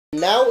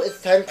Now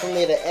it's time for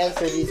me to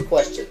answer these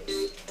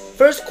questions.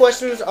 First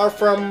questions are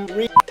from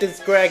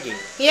dedScraggy.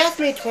 He asked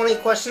me 20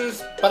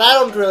 questions, but I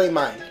don't really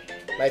mind.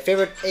 My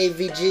favorite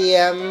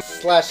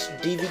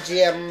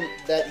AVGM/DVGM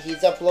that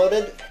he's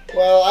uploaded?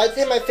 Well, I'd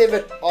say my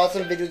favorite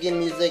awesome video game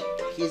music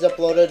he's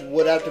uploaded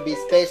would have to be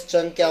Space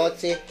Chunk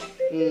Galaxy.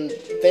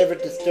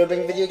 Favorite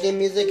disturbing video game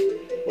music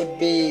would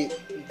be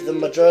the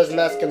Majora's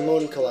Mask and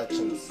Moon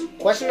collections.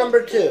 Question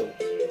number 2.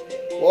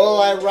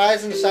 Will I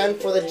rise and shine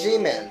for the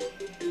G-Man?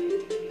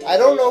 I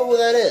don't know who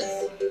that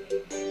is.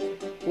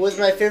 Who is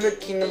my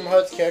favorite Kingdom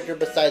Hearts character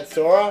besides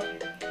Sora?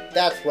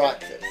 That's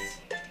Roxas.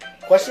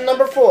 Question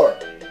number 4.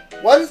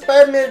 What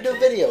inspired me to do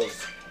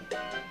videos?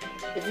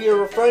 If you're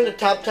referring to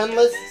top 10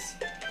 lists,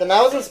 then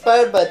I was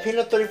inspired by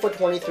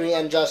Peanut3423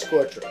 and Josh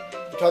Scorcher.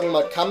 If you're talking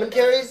about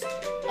commentaries,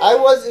 I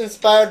was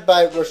inspired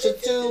by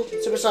Roshitsu,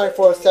 Supersonic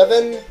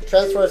 407,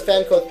 Transformers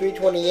Fancode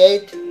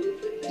 328,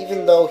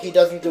 even though he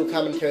doesn't do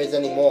commentaries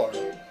anymore.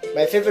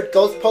 My favorite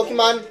ghost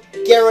Pokemon?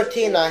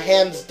 Garatina,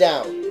 hands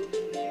down.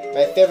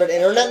 My favorite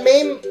internet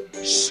meme?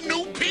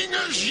 Snooping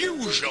as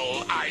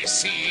usual, I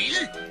see.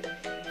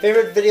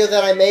 Favorite video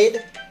that I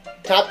made?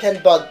 Top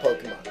 10 bug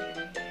Pokemon.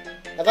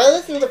 Have I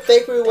listened to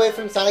Fakery Way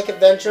from Sonic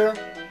Adventure?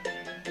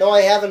 No,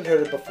 I haven't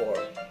heard it before.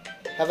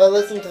 Have I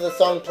listened to the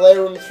song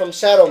Playrooms from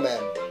Shadow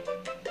Man?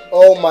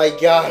 Oh my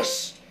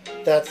gosh,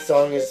 that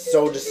song is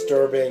so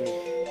disturbing.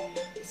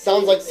 It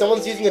sounds like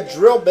someone's using a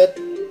drill bit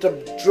to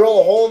drill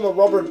a hole in the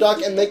rubber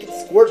duck and make it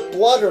squirt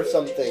blood or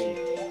something.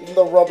 Even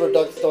though rubber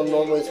ducks don't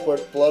normally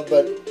squirt blood,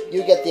 but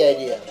you get the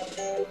idea.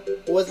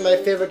 Who was my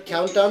favorite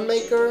countdown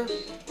maker?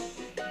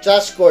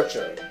 Josh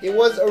Scorcher. It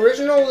was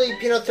originally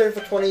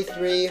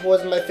Peanut3423 who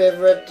was my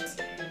favorite,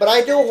 but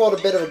I do hold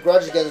a bit of a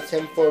grudge against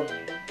him for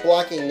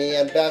blocking me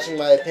and bashing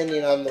my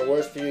opinion on the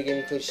worst video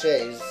game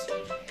cliches,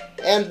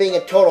 and being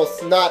a total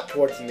snot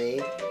towards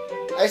me.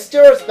 I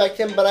still respect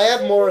him, but I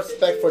have more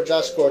respect for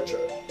Josh Scorcher.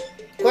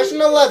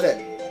 Question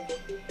 11.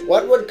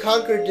 What would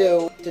Conker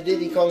do to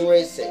Diddy Kong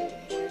Racing?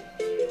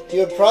 He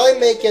would probably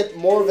make it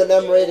more of an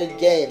M-rated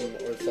game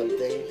or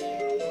something.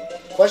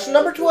 Question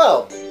number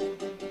 12.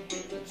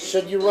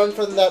 Should you run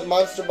from that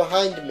monster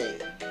behind me?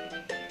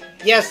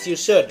 Yes, you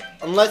should,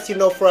 unless you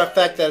know for a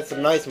fact that it's a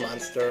nice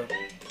monster.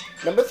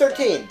 Number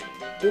 13.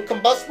 Do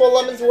combustible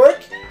lemons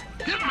work?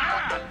 Get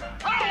mad!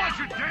 I don't want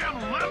your damn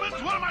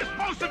lemons! What am I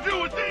supposed to do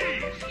with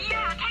these?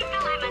 Yeah, take the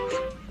lemons.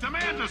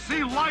 Demand to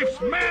see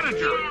Life's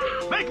manager.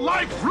 Make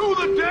Life rue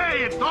the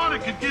day and thought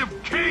it could give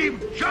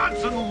Cave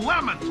Johnson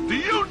lemons. Do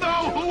you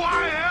know who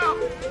I am?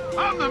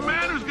 I'm the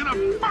man who's gonna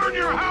burn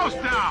your house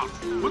down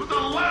with the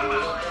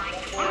lemons.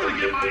 I'm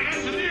gonna get my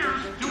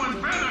engineers to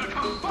invent a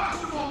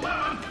combustible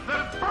lemon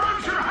that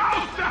burns your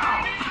house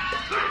down.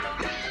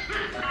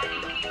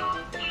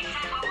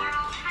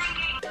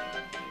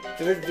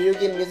 Favorite video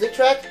game music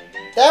track?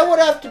 That would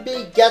have to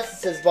be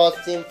Ghetsis' boss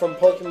theme from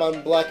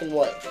Pokemon Black and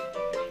White.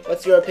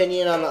 What's your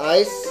opinion on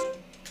Ice?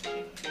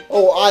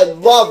 Oh, I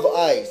love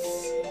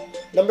Ice!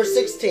 Number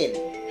 16.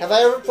 Have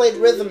I ever played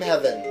Rhythm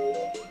Heaven?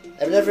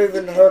 I've never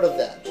even heard of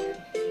that.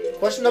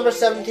 Question number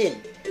 17.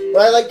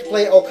 Would I like to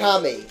play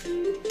Okami?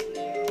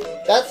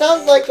 That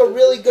sounds like a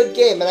really good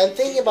game, and I'm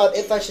thinking about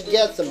if I should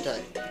get it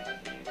sometime.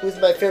 Who's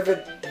my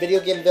favorite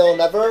video game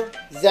villain ever?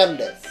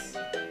 Zemnis.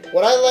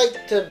 Would I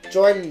like to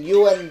join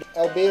you and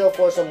Albedo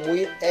for some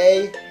Wheat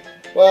A?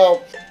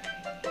 Well,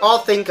 I'll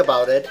think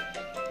about it.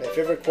 My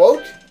favorite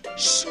quote?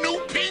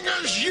 Snooping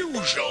as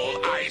usual,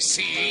 I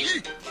see.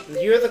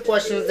 Here are the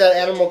questions that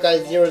Animal Guy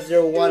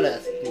 001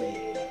 asked me.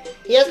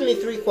 He asked me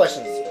 3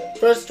 questions.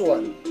 First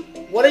one.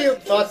 What are your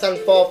thoughts on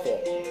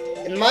Fawful?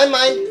 In my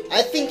mind,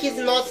 I think he's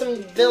an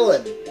awesome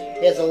villain.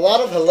 He has a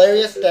lot of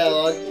hilarious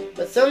dialogue,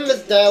 but some of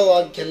his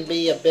dialogue can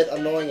be a bit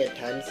annoying at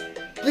times.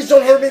 Please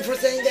don't hurt me for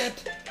saying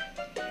that!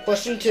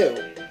 Question 2.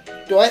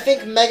 Do I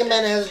think Mega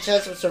Man has a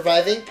chance of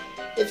surviving?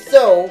 If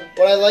so,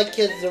 would I like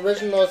his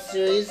original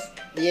series,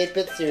 the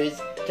 8-bit series,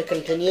 to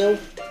continue?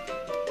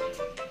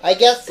 I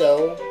guess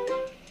so.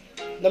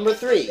 Number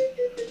 3.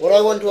 What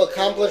I want to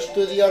accomplish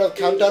through the art of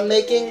countdown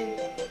making?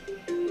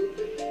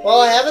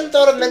 Well, I haven't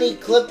thought of many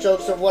clip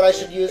jokes of what I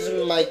should use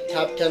in my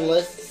top 10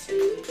 lists,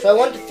 so I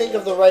want to think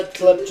of the right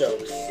clip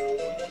jokes.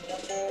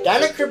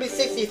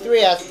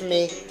 DynaKirby63 asked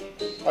me,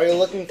 are you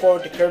looking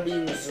forward to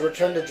Kirby's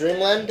Return to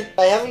Dreamland?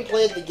 I haven't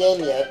played the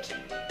game yet,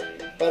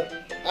 but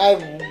I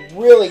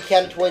really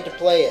can't wait to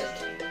play it.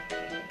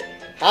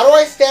 How do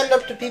I stand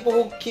up to people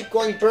who keep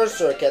going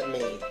berserk at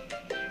me?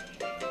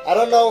 I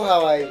don't know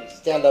how I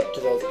stand up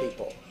to those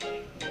people.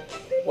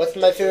 What's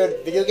my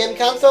favorite video game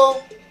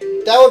console?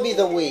 That would be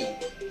the Wii.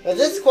 Now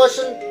this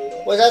question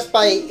was asked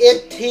by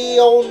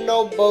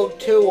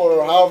Itionobo2,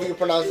 or however you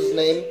pronounce his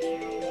name.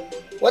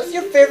 What's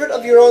your favorite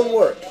of your own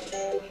work?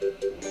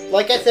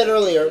 Like I said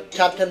earlier,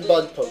 top 10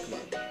 bug Pokemon.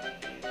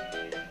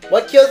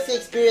 What kills the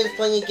experience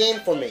playing a game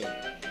for me?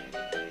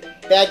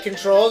 Bad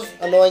controls,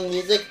 annoying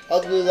music,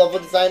 ugly level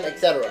design,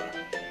 etc.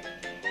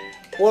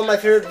 Who are my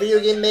favorite video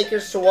game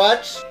makers to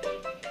watch?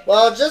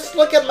 Well, just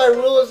look at my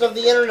Rulers of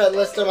the Internet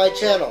list on my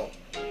channel.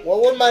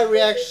 what would my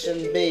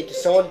reaction be to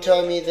someone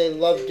telling me they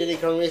love Diddy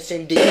Kong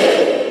Racing D?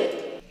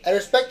 I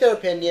respect their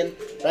opinion,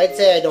 but I'd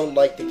say I don't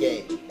like the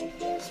game.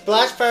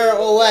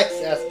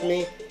 SplashfireOx asked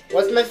me,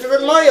 what's my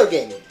favorite Mario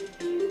game?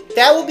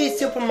 That would be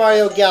Super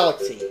Mario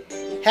Galaxy.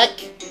 Heck,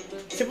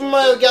 Super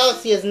Mario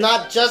Galaxy is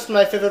not just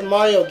my favorite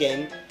Mario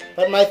game,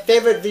 but my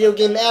favorite video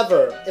game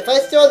ever. If I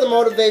still had the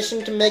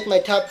motivation to make my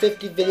top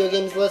 50 video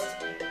games list,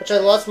 which I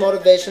lost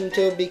motivation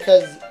to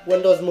because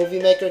Windows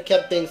Movie Maker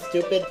kept being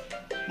stupid,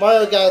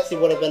 Mario Galaxy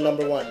would have been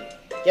number 1.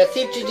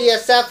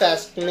 YashichiDSF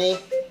asked me,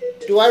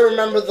 do I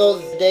remember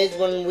those days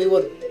when we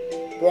would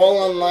brawl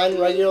online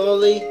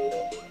regularly?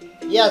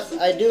 Yes,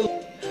 I do.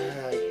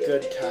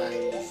 Good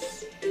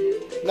times.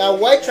 Now,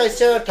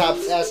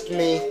 WhiteTriceratops asked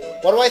me,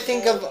 what do I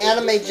think of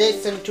Anime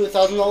Jason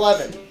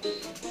 2011?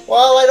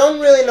 Well, I don't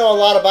really know a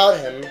lot about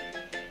him.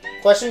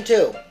 Question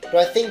 2. Do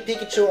I think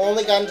Pikachu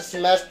only got into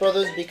Smash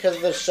Bros. Because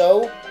of the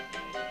show?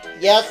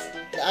 Yes,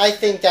 I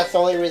think that's the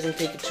only reason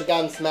Pikachu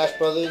got in Smash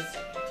Bros.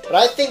 But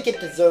I think it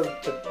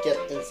deserved to get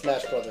in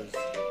Smash Bros.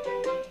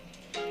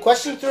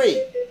 Question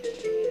 3.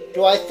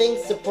 Do I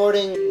think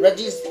supporting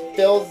Reggie's,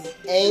 Phil's,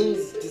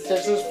 Ames'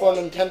 decisions for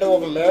Nintendo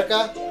of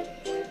America?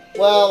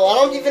 Well, I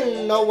don't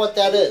even know what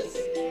that is.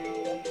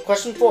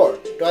 Question 4.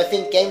 Do I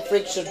think Game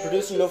Freak should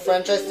produce a new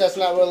franchise that's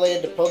not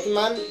related to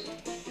Pokemon?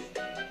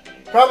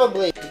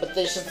 Probably, but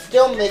they should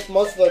still make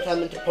most of their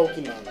time into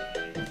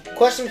Pokemon.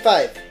 Question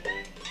 5.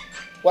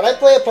 Would I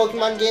play a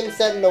Pokemon game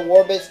set in a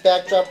war-based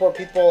backdrop where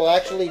people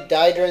actually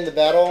die during the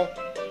battle?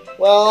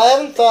 Well, I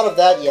haven't thought of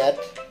that yet.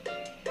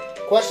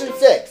 Question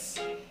 6.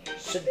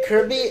 Should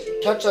Kirby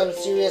touch on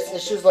serious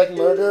issues like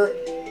murder?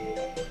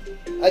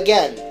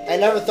 Again, I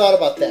never thought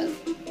about that.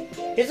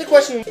 Here's a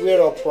question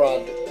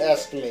Weirdoprod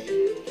asked me.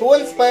 Who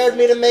inspired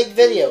me to make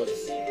videos?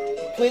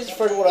 Please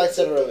refer to what I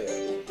said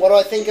earlier. What do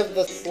I think of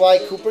the Sly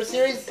Cooper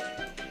series?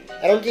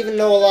 I don't even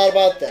know a lot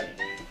about them.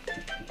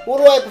 Who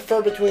do I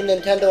prefer between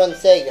Nintendo and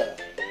Sega?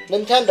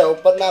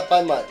 Nintendo, but not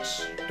by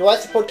much. Do I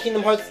support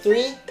Kingdom Hearts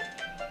 3?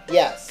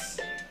 Yes.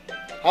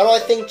 How do I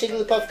think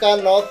Jigglypuff got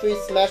in all 3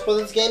 Smash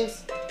Bros.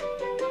 Games?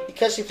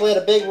 Because she played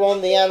a big role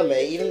in the anime,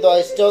 even though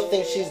I still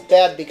think she's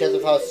bad because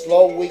of how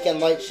slow, weak, and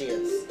light she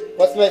is.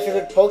 What's my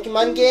favorite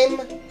Pokemon game?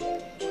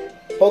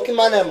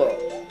 Pokemon Emerald.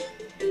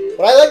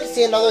 Would I like to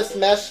see another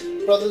Smash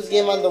Bros.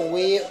 Game on the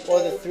Wii or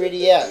the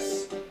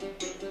 3DS?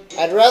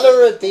 I'd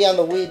rather it be on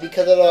the Wii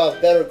because it'll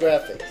have better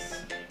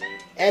graphics.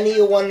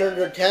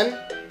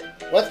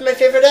 NE110? What's my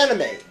favorite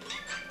anime?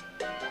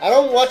 I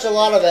don't watch a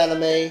lot of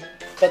anime,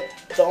 but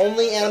the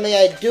only anime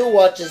I do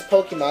watch is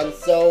Pokemon,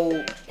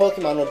 so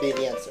Pokemon would be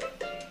the answer.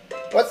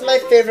 What's my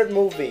favorite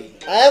movie?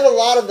 I have a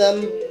lot of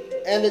them,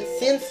 and it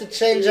seems to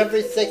change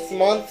every 6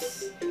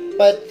 months,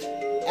 but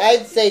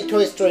I'd say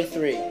Toy Story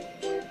 3.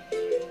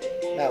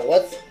 Now,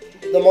 what's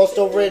the most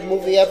overrated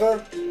movie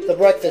ever? The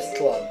Breakfast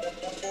Club.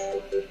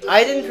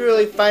 I didn't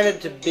really find it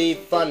to be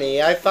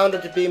funny. I found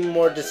it to be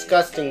more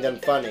disgusting than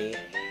funny.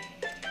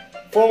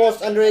 4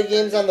 most underrated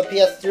games on the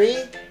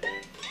PS3?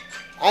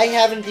 I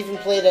haven't even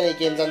played any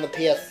games on the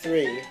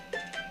PS3.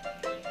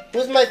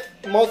 Who's my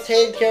most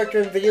hated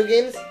character in video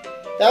games?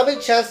 That would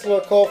be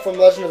Chancellor Cole from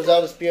Legend of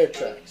Zelda Spirit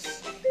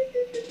Tracks.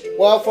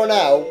 Well, for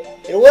now,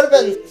 it would have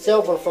been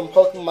Silver from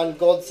Pokemon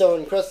Gold, Silver,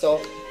 and Crystal,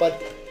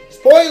 but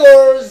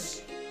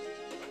spoilers!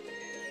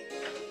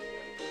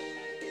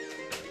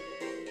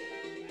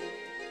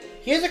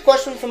 Here's a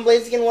question from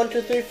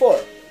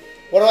Blaziken1234.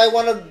 What do I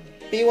want to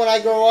be when I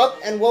grow up,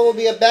 and what will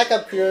be a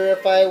backup career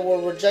if I were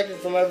rejected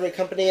from every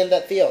company in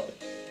that field?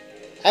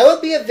 I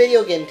would be a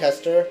video game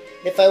tester.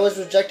 If I was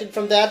rejected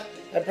from that,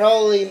 I'd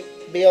probably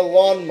be a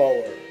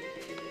lawnmower.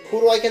 Who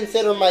do I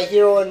consider my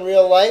hero in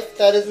real life?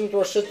 That isn't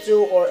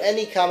Roshitsu or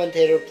any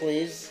commentator,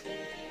 please.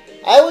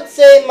 I would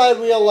say my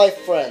real life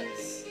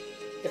friends.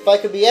 If I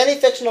could be any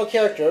fictional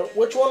character,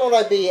 which one would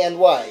I be and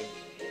why?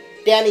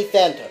 Danny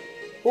Phantom.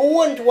 Who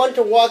wouldn't want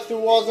to walk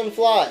through walls and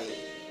fly?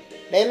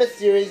 Name a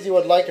series you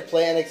would like to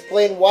play and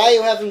explain why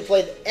you haven't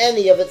played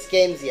any of its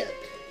games yet.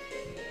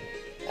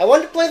 I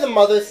want to play the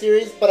Mother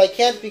series, but I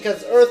can't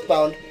because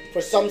Earthbound,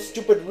 for some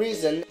stupid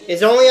reason,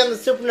 is only on the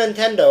Super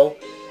Nintendo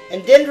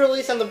and didn't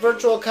release on the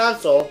Virtual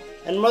Console,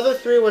 and Mother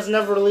 3 was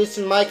never released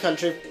in my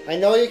country. I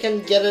know you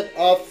can get it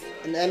off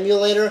an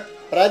emulator,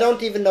 but I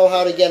don't even know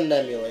how to get an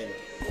emulator.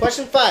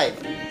 Question 5.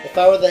 If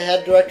I were the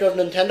head director of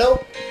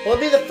Nintendo, what would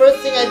be the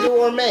first thing I do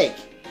or make?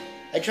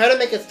 I try to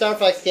make a Star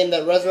Fox game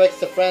that resurrects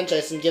the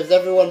franchise and gives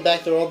everyone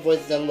back their old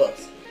voices and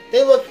looks.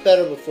 They looked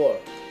better before.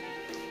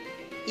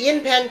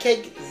 Ian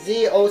Pancake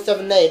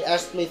Z078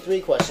 asked me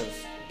 3 questions.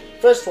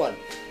 First one,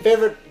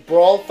 favorite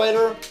brawl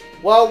fighter?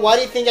 Well, why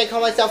do you think I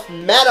call myself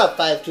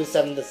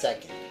Meta527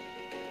 II?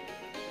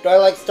 Do I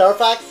like Star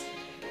Fox?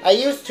 I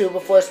used to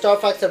before Star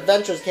Fox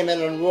Adventures came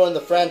in and ruined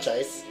the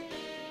franchise.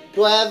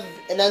 Do I have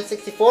an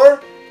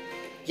N64?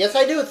 Yes,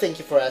 I do, thank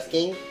you for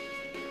asking.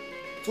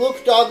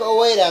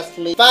 FlukeDog08 asked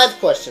me 5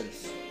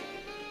 questions.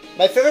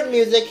 My favorite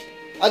music?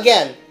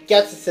 Again,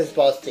 Gets the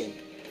Sysballs theme.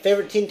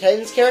 Favorite Teen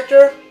Titans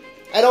character?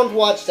 I don't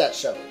watch that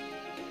show.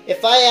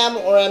 If I am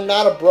or am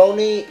not a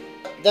brony,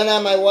 Then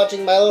am I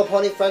watching My Little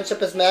Pony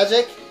Friendship is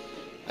Magic?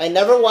 I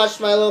never watched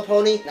My Little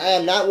Pony, I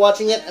am not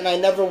watching it, and I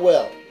never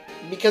will.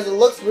 Because it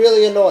looks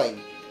really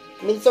annoying.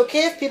 I mean, it's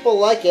okay if people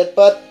like it,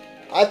 but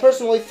I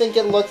personally think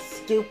it looks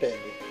stupid.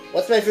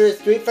 What's my favorite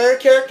Street Fighter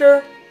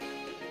character?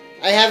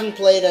 I haven't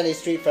played any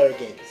Street Fighter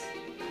games.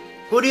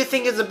 Who do you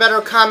think is a better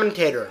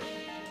commentator?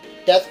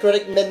 Death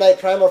Critic, Midnight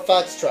Prime, or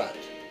Foxtrot?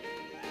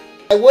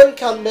 I wouldn't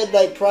count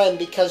Midnight Prime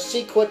because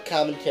she quit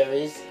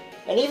commentaries,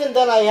 and even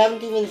then I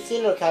haven't even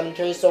seen her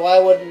commentary, so I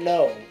wouldn't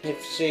know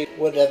if she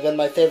would have been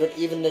my favorite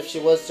even if she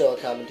was still a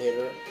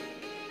commentator.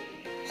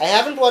 I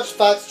haven't watched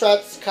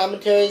Foxtrot's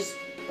commentaries,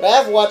 but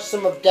I have watched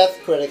some of Death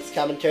Critic's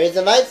commentaries,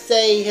 and I'd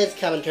say his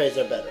commentaries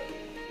are better.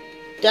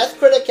 Death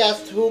Critic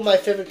asked who my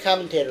favorite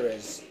commentator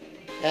is,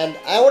 and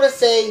I want to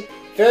say,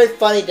 very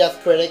funny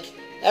Death Critic.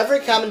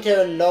 Every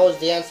commentator knows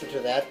the answer to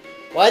that.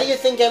 Why do you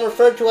think I'm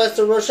referred to as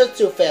the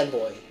Roshitsu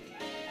fanboy?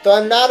 Though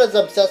I'm not as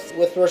obsessed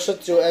with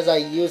Roshitsu as I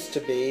used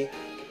to be.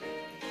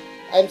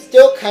 I'm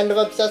still kind of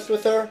obsessed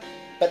with her,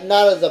 but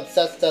not as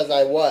obsessed as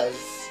I was.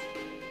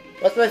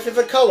 What's my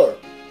favorite color?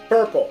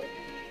 Purple.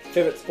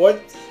 Favorite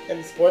sports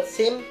and sports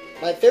team?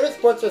 My favorite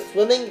sports are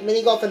swimming,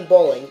 mini golf, and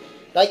bowling.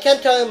 But I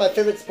can't tell you my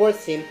favorite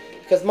sports team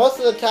because most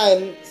of the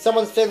time,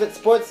 someone's favorite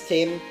sports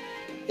team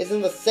is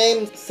in the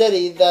same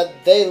city that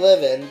they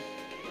live in,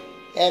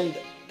 and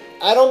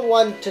I don't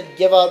want to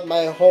give out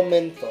my home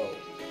info.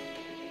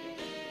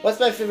 What's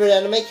my favorite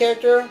anime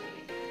character?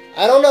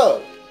 I don't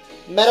know.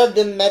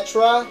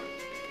 Metademetra?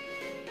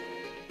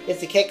 Is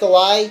the cake a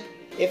lie?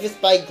 If it's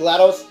by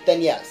GLaDOS,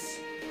 then yes.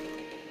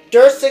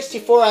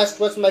 Dur64 asked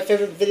what's my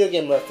favorite video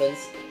game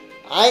reference.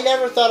 I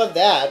never thought of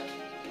that.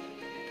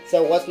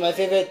 So what's my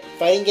favorite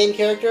fighting game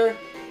character?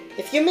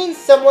 If you mean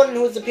someone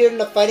who's appeared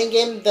in a fighting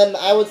game, then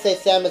I would say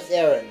Samus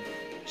Aran.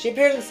 She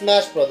appeared in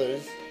Smash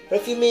Brothers, but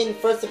if you mean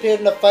first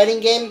appeared in a fighting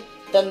game,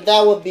 then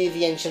that would be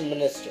the Ancient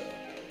Minister.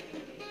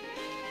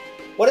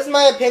 What is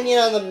my opinion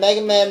on the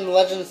Mega Man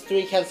Legends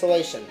 3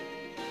 cancellation?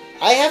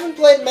 I haven't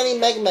played many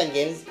Mega Man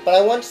games, but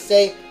I want to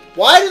say,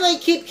 why do they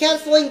keep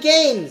canceling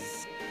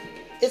games?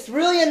 It's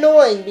really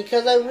annoying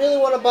because I really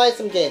want to buy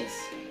some games.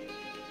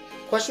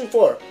 Question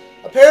 4.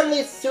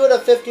 Apparently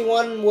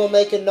Suda51 will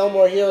make a No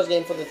More Heroes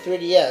game for the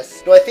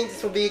 3DS. Do I think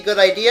this will be a good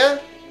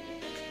idea?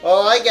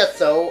 Well, I guess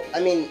so.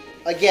 I mean,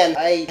 again,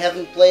 I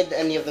haven't played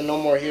any of the No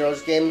More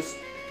Heroes games,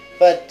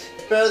 but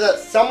it's better that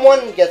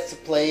someone gets to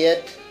play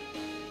it.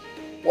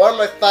 What are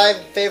my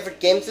 5 favorite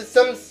game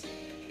systems?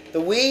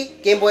 The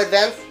Wii, Game Boy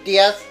Advance,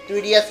 DS,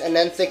 3DS, and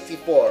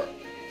N64.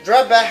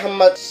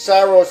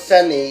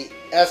 Drabahamutshiroseni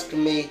asked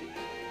me,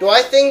 do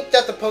I think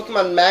that the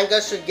Pokemon manga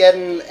should get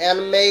an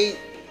anime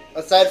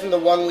aside from the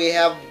one we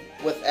have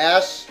with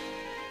Ash?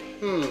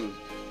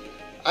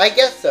 I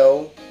guess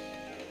so.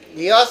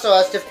 He also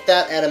asked if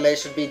that anime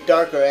should be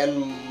darker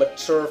and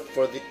mature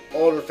for the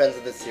older fans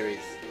of the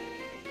series.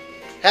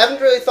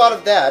 Haven't really thought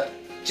of that.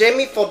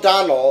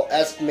 Jamiefodonnell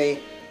asked me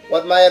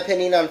what my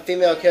opinion on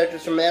female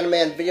characters from anime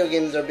and video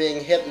games are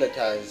being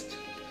hypnotized.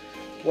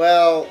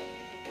 Well,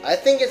 I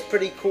think it's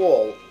pretty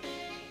cool.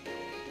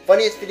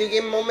 Funniest video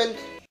game moment?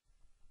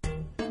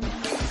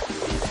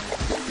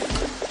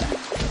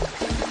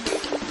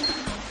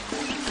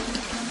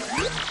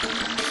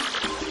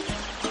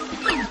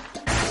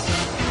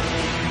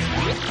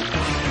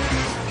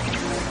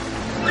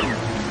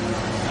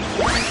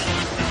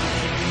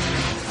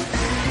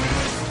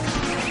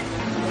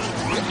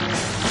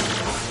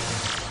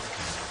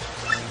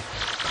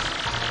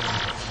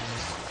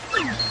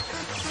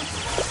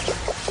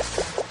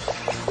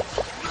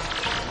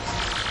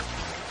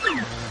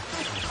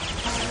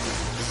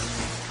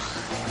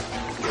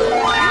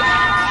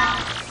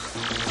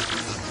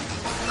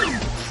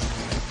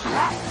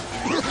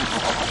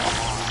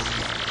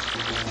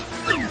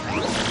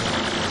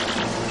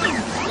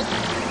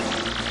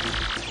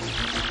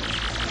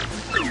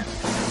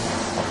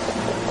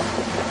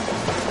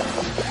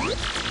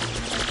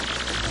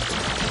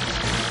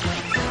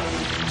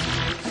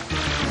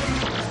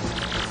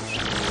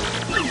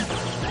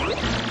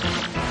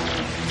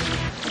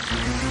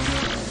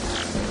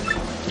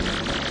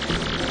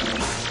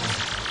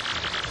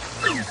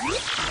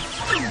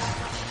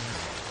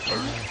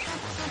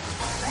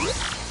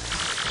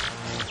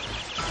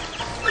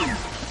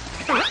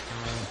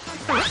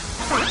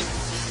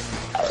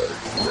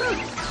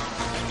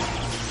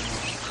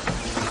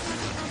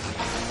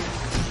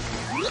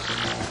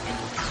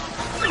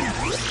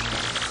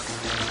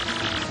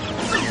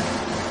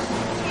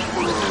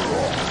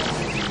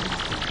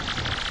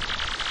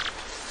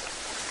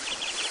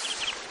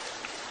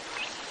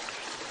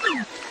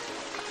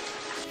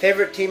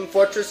 Favorite Team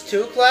Fortress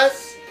 2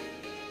 class?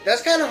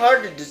 That's kind of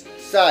hard to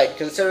decide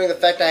considering the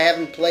fact I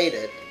haven't played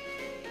it.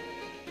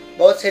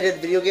 Most hated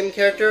video game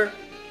character?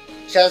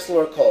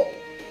 Chancellor Cole.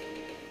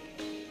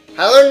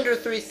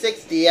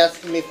 Highlander360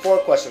 asked me 4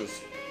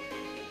 questions.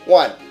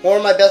 1. Who are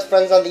my best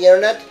friends on the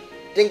internet?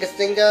 Dinka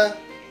Stinga,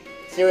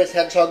 Serious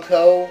Hedgehog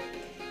Co.,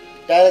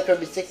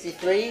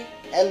 DinoKirby63,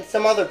 and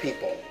some other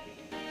people.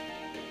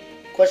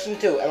 Question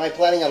 2. Am I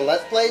planning on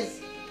Let's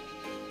Plays?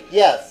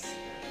 Yes.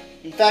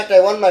 In fact, I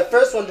wanted my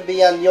first one to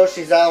be on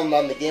Yoshi's Island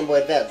on the Game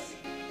Boy Advance.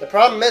 The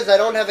problem is I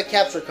don't have a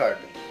capture card.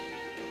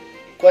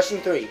 Question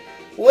 3.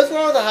 Who is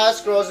one of the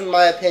hottest girls in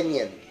my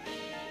opinion?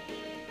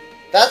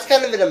 That's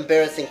kind of an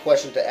embarrassing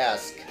question to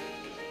ask.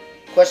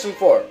 Question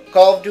 4.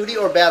 Call of Duty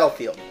or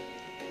Battlefield?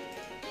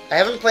 I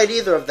haven't played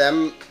either of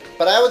them,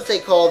 but I would say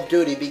Call of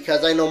Duty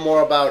because I know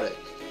more about it.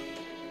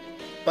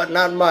 But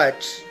not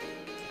much.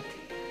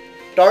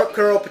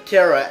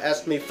 Darkkuroptera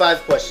asked me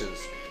 5 questions.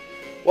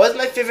 What is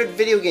my favorite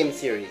video game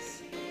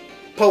series?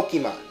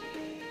 Pokemon.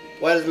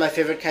 What is my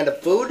favorite kind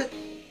of food?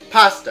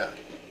 Pasta.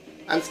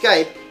 On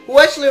Skype, who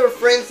actually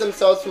refrains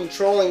themselves from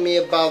trolling me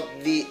about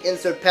the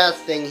insert pass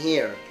thing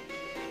here?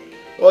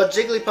 Well,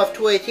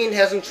 Jigglypuff218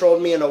 hasn't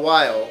trolled me in a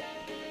while.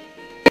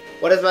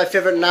 What is my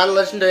favorite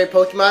non-legendary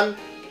Pokemon?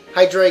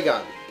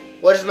 Hydreigon.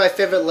 What is my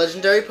favorite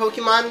legendary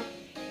Pokemon?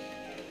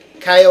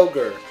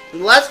 Kyogre.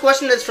 And the last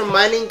question is from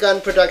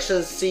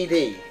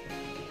MininggunproductionsCD.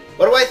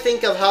 What do I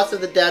think of House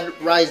of the Dead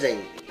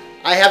Rising?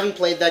 I haven't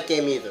played that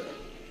game either.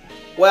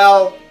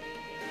 Well,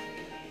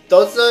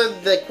 those are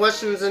the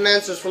questions and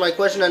answers for my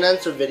question and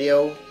answer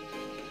video.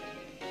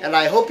 And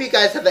I hope you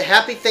guys have a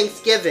happy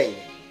Thanksgiving.